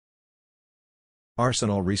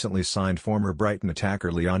Arsenal recently signed former Brighton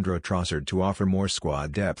attacker Leandro Trossard to offer more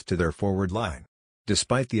squad depth to their forward line.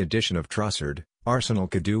 Despite the addition of Trossard, Arsenal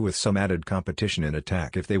could do with some added competition in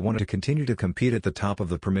attack if they wanted to continue to compete at the top of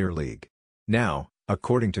the Premier League. Now,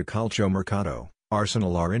 according to Calciomercato,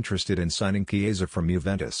 Arsenal are interested in signing Chiesa from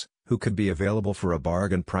Juventus, who could be available for a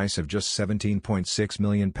bargain price of just £17.6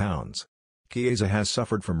 million. Chiesa has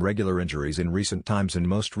suffered from regular injuries in recent times and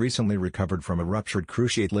most recently recovered from a ruptured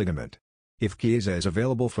cruciate ligament. If Chiesa is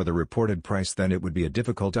available for the reported price, then it would be a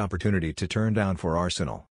difficult opportunity to turn down for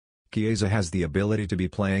Arsenal. Chiesa has the ability to be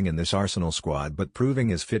playing in this Arsenal squad, but proving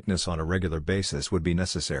his fitness on a regular basis would be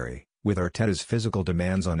necessary, with Arteta's physical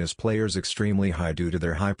demands on his players extremely high due to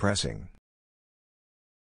their high pressing.